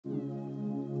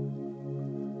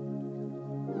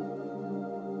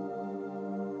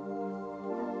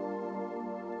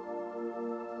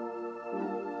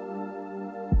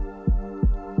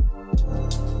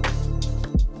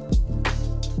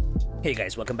Hey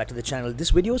guys, welcome back to the channel. This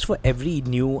video is for every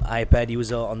new iPad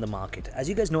user on the market. As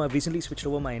you guys know, I've recently switched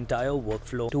over my entire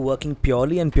workflow to working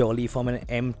purely from an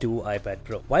M2 iPad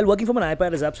Pro. While working from an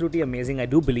iPad is absolutely amazing, I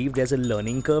do believe there's a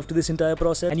learning curve to this entire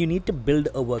process, and you need to build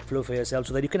a workflow for yourself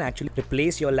so that you can actually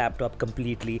replace your laptop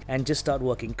completely and just start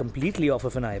working completely off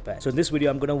of an iPad. So in this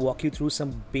video, I'm going to walk you through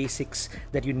some basics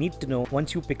that you need to know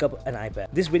once you pick up an iPad.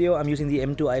 This video, I'm using the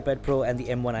M2 iPad Pro and the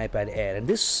M1 iPad Air, and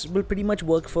this will pretty much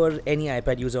work for any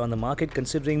iPad user on the market,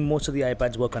 considering most of the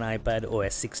iPads work on iPad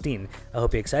OS 16. I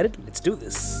hope you're excited. Let's do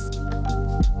this.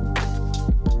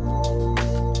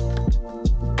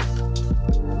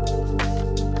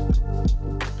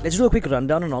 Let's do a quick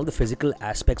rundown on all the physical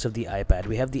aspects of the iPad.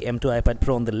 We have the M2 iPad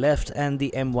Pro on the left and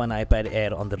the M1 iPad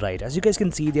Air on the right. As you guys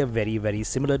can see, they're very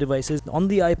similar devices. On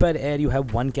the iPad Air, you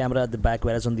have one camera at the back,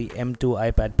 whereas on the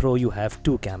M2 iPad Pro, you have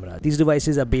two cameras. These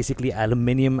devices are basically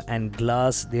aluminium and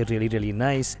glass. They're really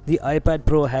nice. The iPad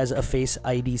Pro has a Face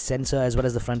ID sensor as well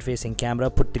as the front-facing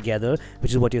camera put together,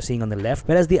 which is what you're seeing on the left,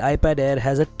 whereas the iPad Air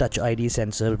has a Touch ID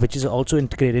sensor, which is also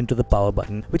integrated into the power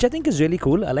button, which I think is really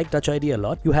cool. I like Touch ID a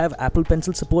lot. You have Apple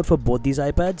Pencil support for both these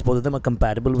iPads. Both of them are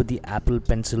compatible with the Apple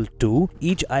Pencil 2.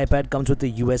 Each iPad comes with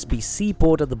a USB-C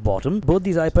port at the bottom. Both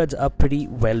these iPads are pretty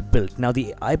well built. Now,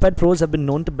 the iPad Pros have been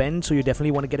known to bend, so you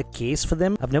definitely want to get a case for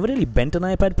them. I've never really bent an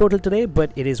iPad Pro till today,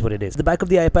 but it is what it is. The back of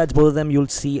the iPads, both of them, you'll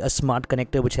see a smart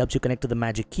connector which helps you connect to the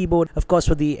Magic Keyboard. Of course,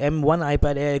 for the M1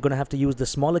 iPad Air, you're going to have to use the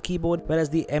smaller keyboard, whereas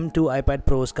the M2 iPad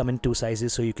Pros come in two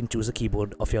sizes, so you can choose a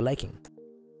keyboard of your liking.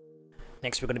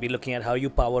 Next, we're going to be looking at how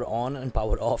you power on and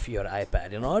power off your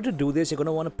iPad. In order to do this, you're going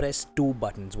to want to press two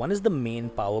buttons. One is the main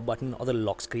power button or the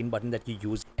lock screen button that you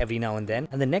use every now and then.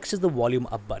 And the next is the volume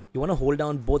up button. You want to hold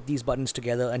down both these buttons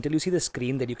together until you see the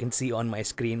screen that you can see on my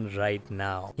screen right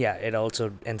now. Yeah, it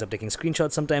also ends up taking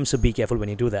screenshots sometimes, so be careful when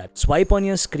you do that. Swipe on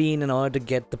your screen in order to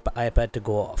get the iPad to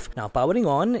go off. Now, powering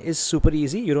on is super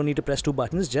easy. You don't need to press two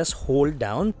buttons. Just hold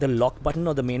down the lock button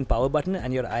or the main power button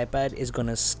and your iPad is going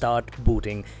to start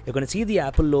booting. You're going to see the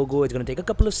Apple logo. It's going to take a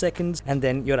couple of seconds and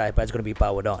then your iPad's going to be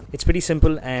powered on. It's pretty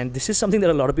simple, and this is something that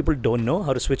a lot of people don't know,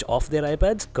 how to switch off their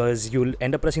iPads, because you'll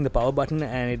end up pressing the power button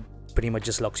and it pretty much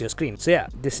just locks your screen. So yeah,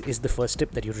 this is the first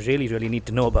tip that you really need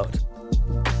to know about.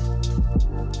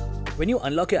 When you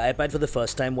unlock your iPad for the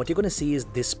first time, what you're going to see is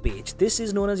this page. This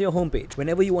is known as your home page.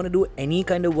 Whenever you want to do any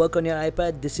kind of work on your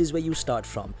iPad, this is where you start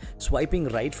from. Swiping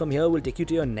right from here will take you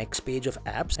to your next page of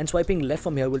apps, and swiping left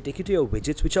from here will take you to your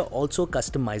widgets, which are also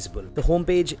customizable. The home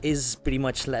page is pretty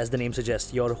much, as the name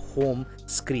suggests, your home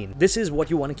screen. This is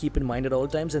what you want to keep in mind at all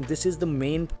times, and this is the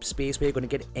main space where you're going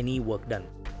to get any work done.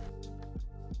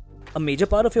 A major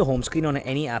part of your home screen on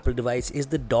any Apple device is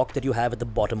the dock that you have at the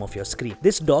bottom of your screen.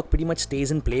 This dock pretty much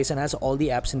stays in place and has all the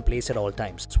apps in place at all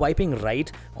times. Swiping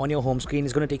right on your home screen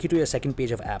is going to take you to your second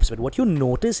page of apps, but what you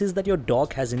notice is that your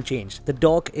dock hasn't changed. The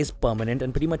dock is permanent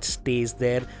and pretty much stays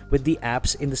there with the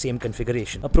apps in the same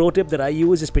configuration. A pro tip that I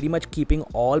use is pretty much keeping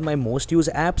all my most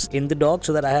used apps in the dock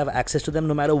so that I have access to them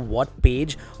no matter what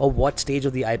page or what stage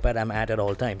of the iPad I'm at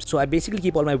all times. So I basically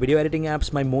keep all my video editing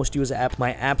apps, my most used app,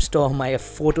 my app store, my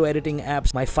photo editing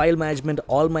apps, my file management,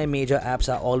 all my major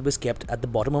apps are always kept at the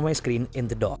bottom of my screen in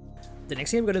the dock. The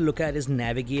next thing we're going to look at is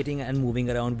navigating and moving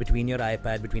around between your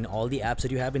iPad, between all the apps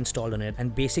that you have installed on it,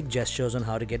 and basic gestures on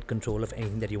how to get control of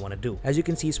anything that you want to do. As you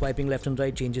can see, swiping left and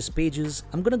right changes pages.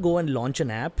 I'm going to go and launch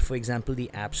an app, for example, the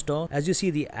App Store. As you see,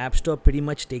 the App Store pretty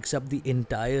much takes up the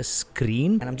entire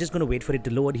screen, and I'm just going to wait for it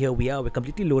to load. Here we are, we're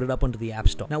completely loaded up onto the App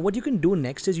Store. Now, what you can do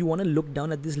next is you want to look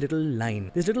down at this little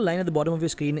line. This little line at the bottom of your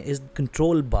screen is the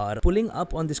control bar. Pulling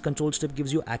up on this control strip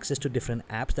gives you access to different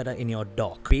apps that are in your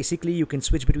dock. Basically, you can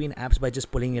switch between apps by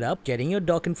just pulling it up, getting your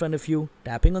dock in front of you,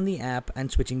 tapping on the app,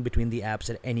 and switching between the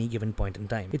apps at any given point in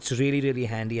time. It's really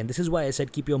handy, and this is why I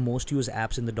said keep your most used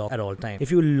apps in the dock at all times. If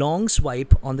you long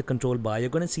swipe on the control bar, you're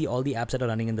going to see all the apps that are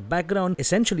running in the background.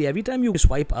 Essentially, every time you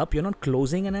swipe up, you're not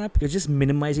closing an app, you're just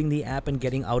minimizing the app and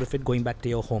getting out of it, going back to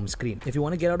your home screen. If you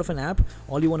want to get out of an app,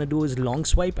 all you want to do is long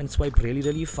swipe and swipe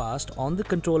really fast on the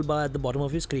control bar at the bottom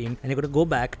of your screen, and you're going to go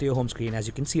back to your home screen, as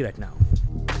you can see right now.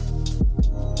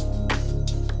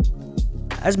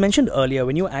 As mentioned earlier,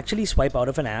 when you actually swipe out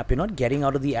of an app, you're not getting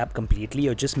out of the app completely,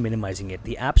 you're just minimizing it.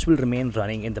 The apps will remain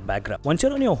running in the background. Once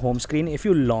you're on your home screen, if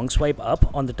you long swipe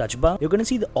up on the touch bar, you're going to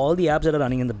see all the apps that are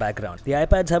running in the background. The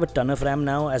iPads have a ton of RAM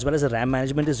now, as well as the RAM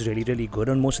management is really good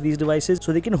on most of these devices,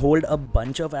 so they can hold a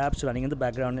bunch of apps running in the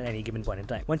background at any given point in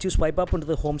time. Once you swipe up onto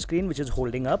the home screen, which is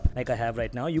holding up, like I have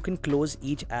right now, you can close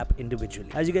each app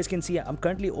individually. As you guys can see, I'm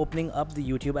currently opening up the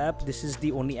YouTube app. This is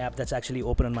the only app that's actually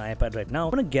open on my iPad right now.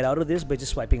 I'm going to get out of this by just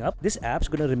swiping up, this app's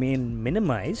going to remain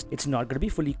minimized. It's not going to be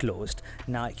fully closed.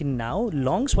 Now I can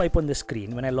long swipe on the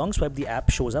screen. When I long swipe, the app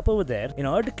shows up over there. In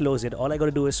order to close it, all I got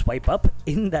to do is swipe up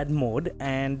in that mode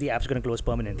and the app's going to close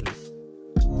permanently.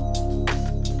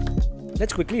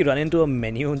 Let's quickly run into a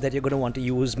menu that you're going to want to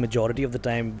use majority of the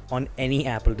time on any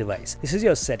Apple device. This is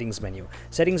your settings menu.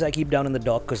 Settings I keep down in the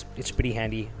dock because it's pretty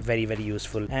handy, very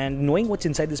useful. And knowing what's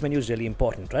inside this menu is really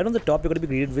important. Right on the top, you're going to be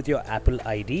greeted with your Apple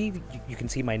ID. You can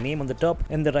see my name on the top.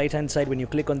 In the right hand side, when you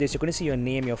click on this, you're going to see your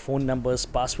name, your phone numbers,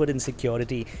 password and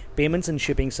security, payments and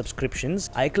shipping, subscriptions,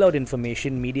 iCloud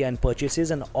information, media and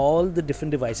purchases, and all the different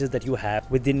devices that you have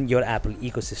within your Apple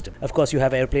ecosystem. Of course, you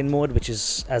have airplane mode, which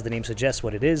is, as the name suggests,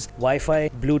 what it is. Wi-Fi,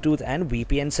 Bluetooth and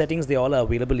VPN settings, they all are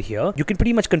available here. You can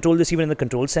pretty much control this even in the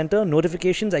control center.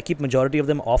 Notifications, I keep majority of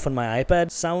them off on my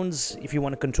iPad. Sounds, if you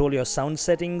want to control your sound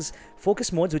settings.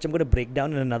 Focus modes, which I'm going to break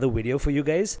down in another video for you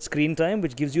guys. Screen time,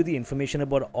 which gives you the information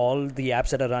about all the apps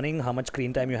that are running, how much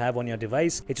screen time you have on your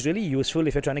device. It's really useful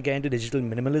if you're trying to get into digital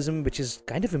minimalism, which is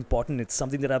kind of important. It's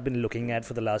something that I've been looking at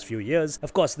for the last few years.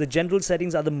 Of course, the general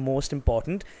settings are the most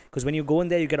important because when you go in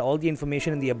there, you get all the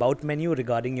information in the about menu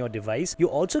regarding your device. You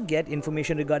also get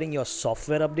information regarding your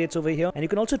software updates over here, and you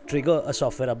can also trigger a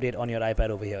software update on your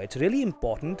iPad over here. It's really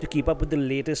important to keep up with the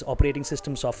latest operating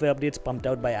system software updates pumped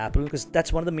out by Apple because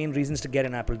that's one of the main reasons to get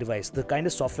an Apple device. The kind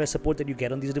of software support that you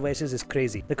get on these devices is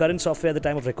crazy. The current software at the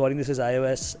time of recording this is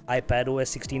iPadOS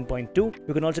 16.2.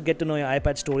 You can also get to know your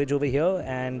iPad storage over here,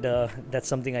 and that's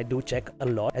something I do check a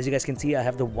lot. As you guys can see, I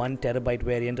have the 1TB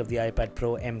variant of the iPad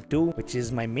Pro M2, which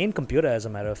is my main computer as a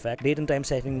matter of fact. Date and time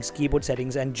settings, keyboard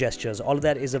settings and gestures, all of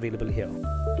that is available here.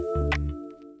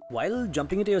 While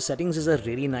jumping into your settings is a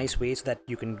really nice way so that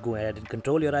you can go ahead and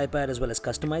control your iPad as well as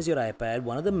customize your iPad.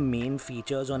 One of the main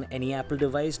features on any Apple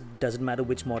device, doesn't matter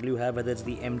which model you have, whether it's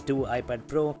the M2 iPad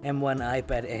Pro, M1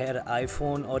 iPad Air,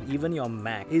 iPhone, or even your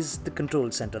Mac, is the control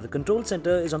center. The control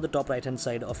center is on the top right hand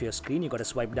side of your screen. You got to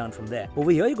swipe down from there.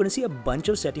 Over here, you're going to see a bunch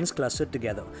of settings clustered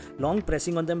together. Long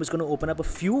pressing on them is going to open up a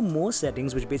few more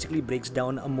settings, which basically breaks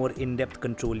down a more in-depth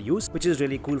control use, which is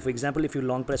really cool. For example, if you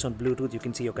long press on Bluetooth, you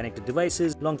can see your connected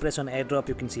devices. Long press on AirDrop,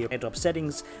 you can see your AirDrop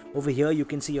settings. Over here, you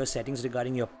can see your settings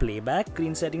regarding your playback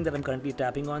screen setting that I'm currently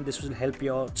tapping on. This will help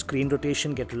your screen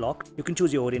rotation get locked. You can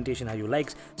choose your orientation how you like.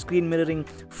 Screen mirroring,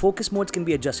 focus modes can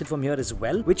be adjusted from here as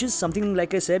well, which is something,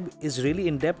 like I said, is really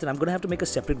in depth, and I'm going to have to make a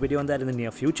separate video on that in the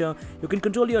near future. You can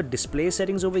control your display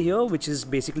settings over here, which is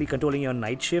basically controlling your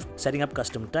night shift, setting up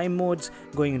custom time modes,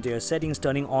 going into your settings,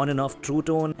 turning on and off true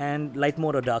tone, and light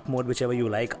mode or dark mode, whichever you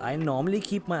like. I normally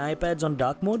keep my iPads on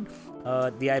dark mode.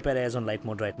 The iPad Air is on light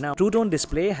mode right now. True tone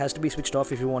display has to be switched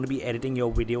off if you want to be editing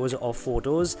your videos or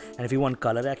photos, and if you want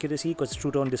color accuracy, because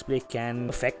true tone display can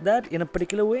affect that in a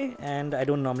particular way, and I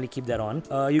don't normally keep that on.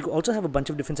 You also have a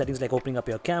bunch of different settings like opening up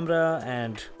your camera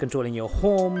and controlling your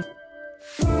home.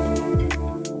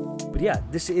 Yeah,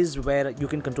 this is where you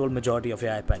can control majority of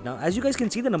your iPad. Now, as you guys can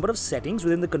see, the number of settings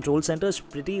within the control center is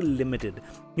pretty limited.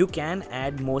 You can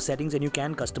add more settings and you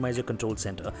can customize your control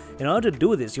center. In order to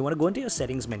do this, you want to go into your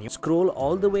settings menu, scroll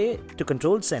all the way to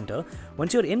control center.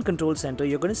 Once you're in control center,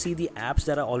 you're going to see the apps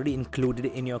that are already included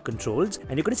in your controls,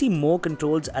 and you're going to see more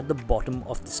controls at the bottom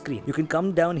of the screen. You can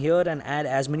come down here and add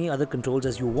as many other controls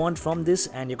as you want from this,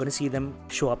 and you're going to see them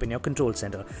show up in your control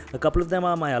center. A couple of them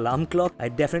are my alarm clock. I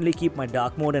definitely keep my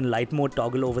dark mode and light mode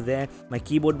toggle over there. My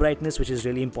keyboard brightness, which is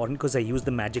really important because I use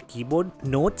the Magic Keyboard.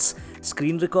 Notes,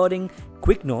 screen recording,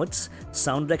 quick notes,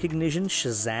 sound recognition,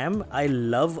 Shazam. I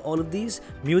love all of these.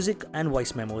 Music and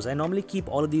voice memos. I normally keep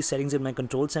all of these settings in my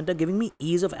control center, giving me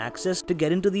ease of access to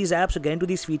get into these apps or get into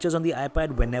these features on the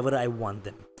iPad whenever I want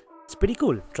them. It's pretty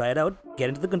cool. Try it out. Get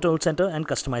into the control center and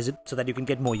customize it so that you can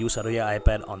get more use out of your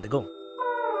iPad on the go.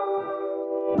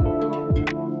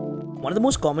 One of the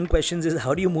most common questions is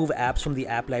how do you move apps from the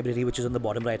app library, which is on the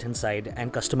bottom right hand side,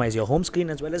 and customize your home screen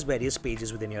as well as various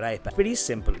pages within your iPad. Pretty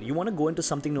simple. You want to go into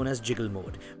something known as jiggle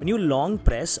mode. When you long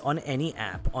press on any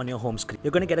app on your home screen,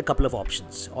 you're going to get a couple of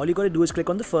options. All you got to do is click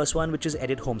on the first one, which is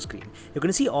edit home screen. You're going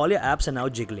to see all your apps are now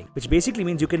jiggling, which basically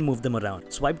means you can move them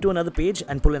around. Swipe to another page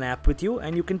and pull an app with you,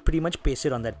 and you can pretty much paste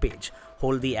it on that page.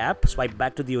 Hold the app, swipe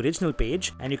back to the original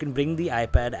page, and you can bring the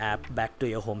iPad app back to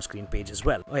your home screen page as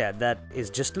well. Oh yeah, that is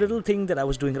just a little thing thing that I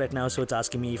was doing right now, so it's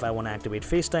asking me if I want to activate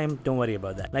FaceTime. Don't worry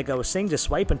about that. Like I was saying, just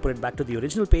swipe and put it back to the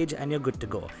original page and you're good to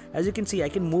go. As you can see, I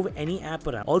can move any app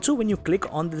around. Also, when you click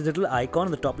on the little icon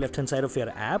on the top left hand side of your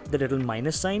app, the little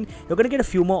minus sign, you're going to get a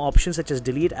few more options such as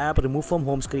delete app, remove from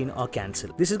home screen, or cancel.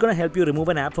 This is going to help you remove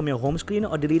an app from your home screen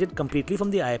or delete it completely from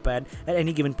the iPad at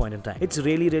any given point in time. It's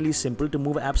really simple to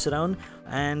move apps around.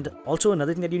 And also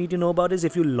another thing that you need to know about is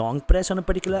if you long press on a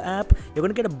particular app, you're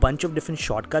going to get a bunch of different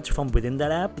shortcuts from within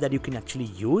that app that you can actually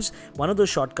use. One of those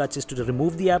shortcuts is to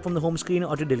remove the app from the home screen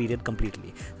or to delete it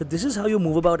completely. So this is how you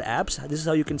move about apps. This is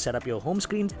how you can set up your home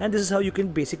screen, and this is how you can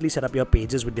basically set up your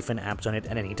pages with different apps on it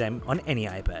at any time on any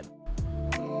iPad.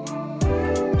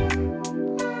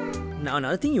 Now,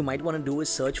 another thing you might want to do is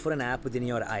search for an app within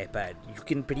your iPad. You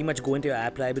can pretty much go into your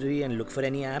app library and look for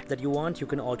any app that you want. You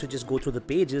can also just go through the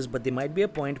pages, but there might be a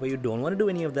point where you don't want to do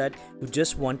any of that. You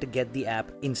just want to get the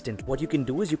app instant. What you can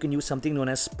do is you can use something known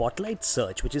as Spotlight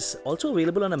Search, which is also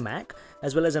available on a Mac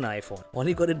as well as an iPhone. All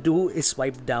you got to do is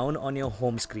swipe down on your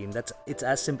home screen. It's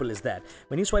as simple as that.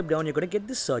 When you swipe down, you're going to get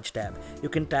this search tab. You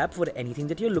can tap for anything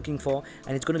that you're looking for,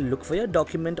 and it's going to look for your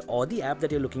document or the app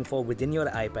that you're looking for within your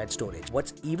iPad storage.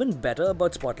 What's even better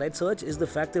about Spotlight Search is the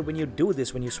fact that when you do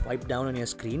this, when you swipe down on your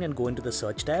screen and go into the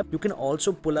search tab, you can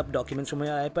also pull up documents from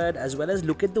your iPad as well as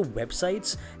look at the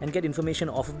websites and get information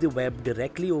off of the web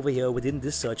directly over here within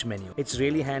this search menu. It's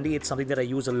really handy. It's something that I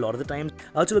use a lot of the times.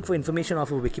 I also look for information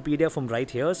off of Wikipedia from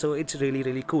right here, so it's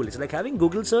really cool. It's like having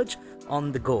Google search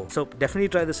on the go. So definitely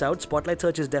try this out. Spotlight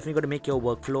Search is definitely going to make your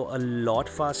workflow a lot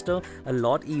faster, a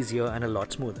lot easier, and a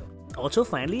lot smoother. Also,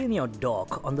 finally, in your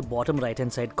dock, on the bottom right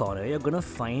hand side corner, you're gonna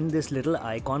find this little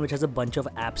icon which has a bunch of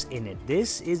apps in it.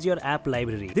 This is your app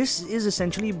library. This is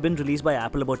essentially been released by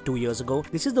Apple about 2 years ago.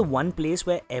 This is the one place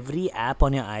where every app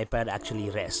on your iPad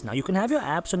actually rests. Now, you can have your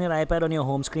apps on your iPad on your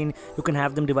home screen, you can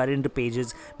have them divided into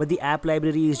pages, but the app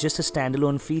library is just a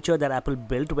standalone feature that Apple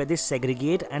built where they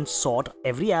segregate and sort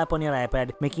every app on your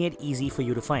iPad, making it easy for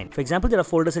you to find. For example, there are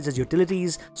folders such as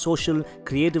Utilities, Social,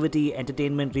 Creativity,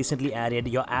 Entertainment recently added.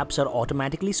 Your apps are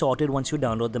automatically sorted once you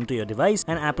download them to your device,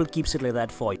 and Apple keeps it like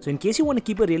that for you. So in case you want to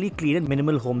keep a really clean and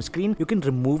minimal home screen, you can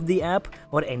remove the app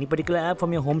or any particular app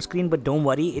from your home screen, but don't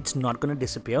worry, it's not going to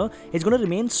disappear. It's going to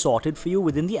remain sorted for you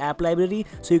within the app library,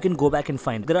 so you can go back and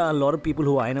find it. There are a lot of people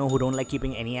who I know who don't like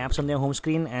keeping any apps on their home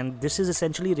screen, and this is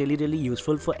essentially really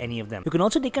useful for any of them. You can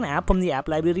also take an app from the app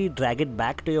library, drag it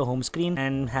back to your home screen,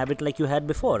 and have it like you had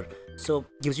before. So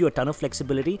gives you a ton of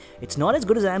flexibility. It's not as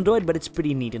good as Android, but it's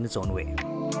pretty neat in its own way.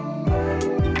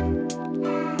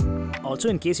 Also,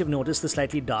 in case you've noticed the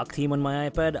slightly dark theme on my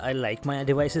iPad, I like my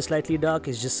devices slightly dark.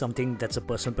 It's just something that's a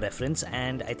personal preference,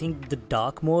 and I think the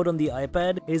dark mode on the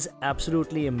iPad is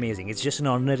absolutely amazing. It's just an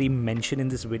ordinary mention in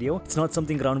this video. It's not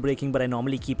something groundbreaking, but I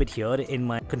normally keep it here in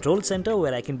my control center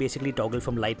where I can basically toggle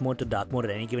from light mode to dark mode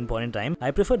at any given point in time.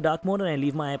 I prefer dark mode and I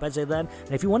leave my iPads like that.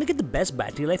 And if you want to get the best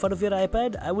battery life out of your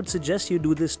iPad, I would suggest you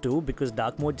do this too, because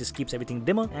dark mode just keeps everything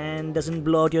dimmer and doesn't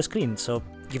blow out your screen, so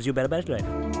gives you better battery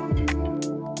life.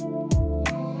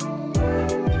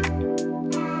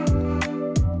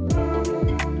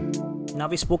 Now,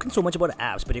 we've spoken so much about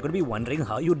apps, but you're going to be wondering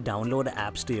how you download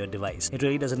apps to your device. It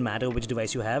really doesn't matter which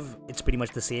device you have. It's pretty much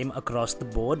the same across the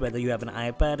board, whether you have an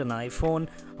iPad, an iPhone,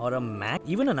 or a Mac,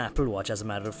 even an Apple Watch. As a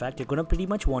matter of fact, you're going to pretty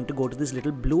much want to go to this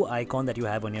little blue icon that you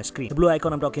have on your screen. The blue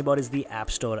icon I'm talking about is the App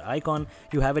Store icon.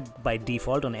 You have it by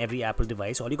default on every Apple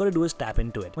device. All you got to do is tap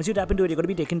into it. Once you tap into it, you're going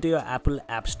to be taken to your Apple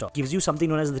App Store. It gives you something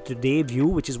known as the Today view,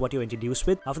 which is what you're introduced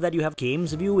with. After that, you have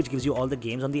Games view, which gives you all the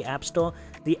games on the App Store,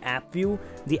 the App view,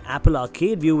 the Apple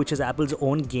Arcade view, which is Apple's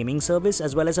own gaming service,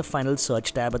 as well as a final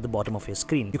search tab at the bottom of your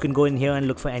screen. You can go in here and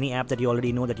look for any app that you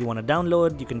already know that you want to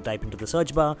download. You can type into the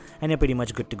search bar and you're pretty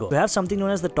much good to go. You have something known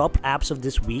as the top apps of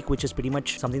this week, which is pretty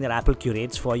much something that Apple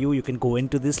curates for you. You can go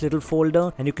into this little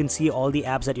folder and you can see all the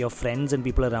apps that your friends and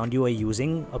people around you are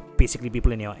using, or basically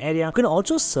people in your area. You can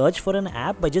also search for an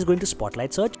app by just going to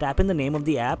Spotlight Search, tap in the name of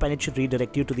the app, and it should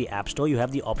redirect you to the App Store. You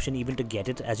have the option even to get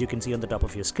it, as you can see on the top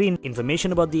of your screen.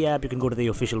 Information about the app, you can go to the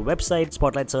official website.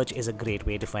 Spotlight Search is a great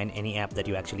way to find any app that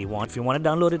you actually want. If you want to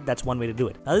download it, that's one way to do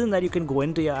it. Other than that, you can go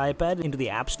into your iPad, into the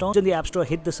App Store. In the App Store,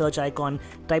 hit the search icon,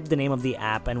 type the name of the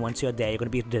app, and once you're there, you're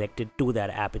going to be directed to that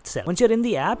app itself. Once you're in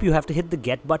the app, you have to hit the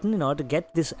Get button in order to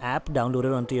get this app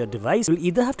downloaded onto your device. You'll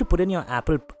either have to put in your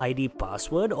Apple ID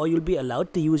password, or you'll be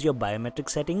allowed to use your biometric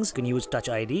settings. You can use Touch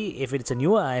ID. If it's a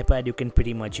newer iPad, you can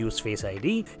pretty much use Face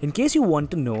ID. In case you want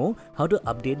to know how to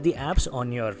update the apps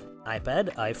on your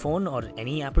iPad, iPhone, or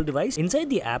any Apple device, inside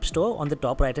the App Store on the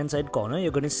top right hand side corner,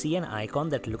 you're going to see an icon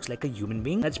that looks like a human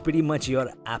being. That's pretty much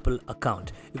your Apple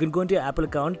account. You can go into your Apple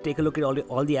account, take a look at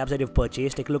all the apps that you've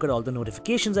purchased, take a look at all the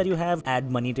notifications that you have,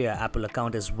 add money to your Apple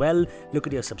account as well, look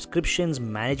at your subscriptions,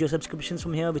 manage your subscriptions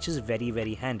from here, which is very,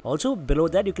 very handy. Also, below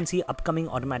that, you can see upcoming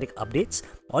automatic updates.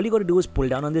 All you got to do is pull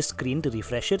down on this screen to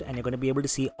refresh it, and you're going to be able to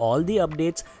see all the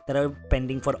updates that are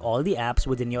pending for all the apps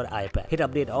within your iPad. Hit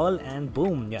update all, and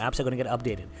boom, your apps are going to get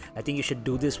updated. I think you should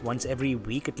do this once every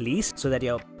week at least, so that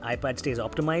your iPad stays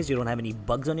optimized, you don't have any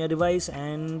bugs on your device,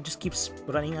 and just keeps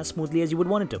running as smoothly as you would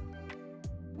want it to.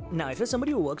 Now, if you're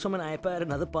somebody who works from an iPad,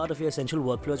 another part of your essential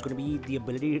workflow is going to be the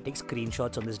ability to take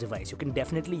screenshots on this device. You can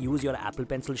definitely use your Apple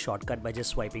Pencil shortcut by just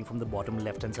swiping from the bottom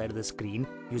left-hand side of the screen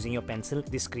using your pencil.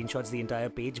 This screenshots the entire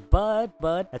page, but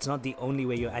that's not the only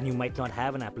way and you might not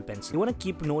have an Apple Pencil. You want to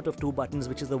keep note of two buttons,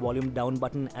 which is the volume down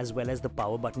button as well as the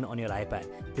power button on your iPad.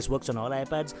 This works on all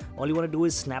iPads. All you want to do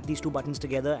is snap these two buttons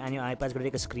together, and your iPad's going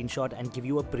to take a screenshot and give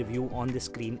you a preview on the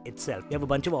screen itself. You have a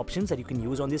bunch of options that you can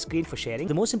use on this screen for sharing.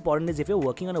 The most important is if you're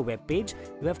working on a web page,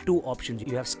 you have two options.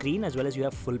 You have screen as well as you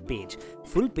have full page.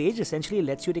 Full page essentially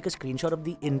lets you take a screenshot of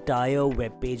the entire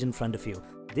web page in front of you.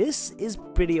 This is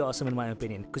pretty awesome in my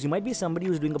opinion, because you might be somebody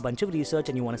who's doing a bunch of research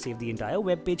and you want to save the entire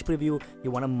web page preview, you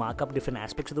want to mark up different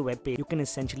aspects of the web page, you can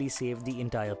essentially save the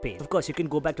entire page. Of course, you can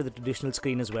go back to the traditional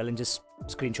screen as well and just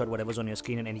screenshot whatever's on your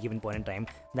screen at any given point in time.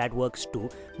 That works too.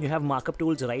 You have markup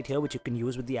tools right here which you can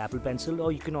use with the Apple Pencil,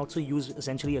 or you can also use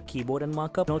essentially a keyboard and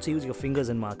markup. You can also use your fingers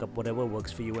and markup, whatever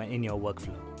works for you in your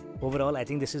workflow. Overall, I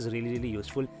think this is really, really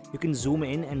useful. You can zoom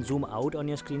in and zoom out on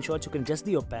your screenshots. You can adjust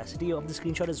the opacity of the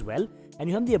screenshot as well. And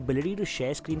you have the ability to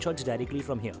share screenshots directly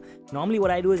from here. Normally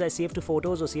what I do is I save to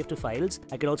photos or save to files.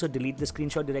 I can also delete the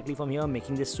screenshot directly from here,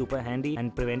 making this super handy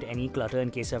and prevent any clutter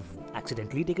in case I've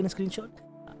accidentally taken a screenshot.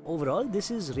 Overall,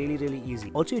 this is really, really easy.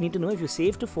 Also, you need to know if you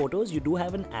save to photos, you do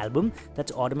have an album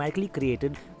that's automatically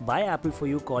created by Apple for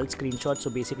you called Screenshots. So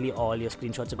basically all your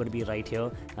screenshots are going to be right here.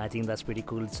 I think that's pretty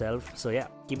cool itself. So yeah,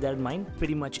 keep that in mind.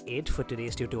 Pretty much it for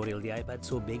today's tutorial. The iPad's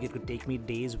so big it could take me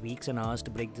days, weeks and hours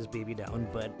to break this baby down,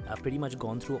 but I've pretty much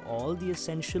gone through all the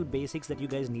essential basics that you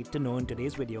guys need to know in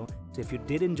today's video. So if you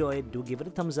did enjoy it, do give it a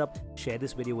thumbs up, share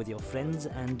this video with your friends,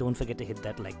 and don't forget to hit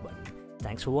that like button.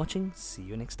 Thanks for watching. See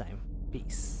you next time.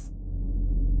 Peace.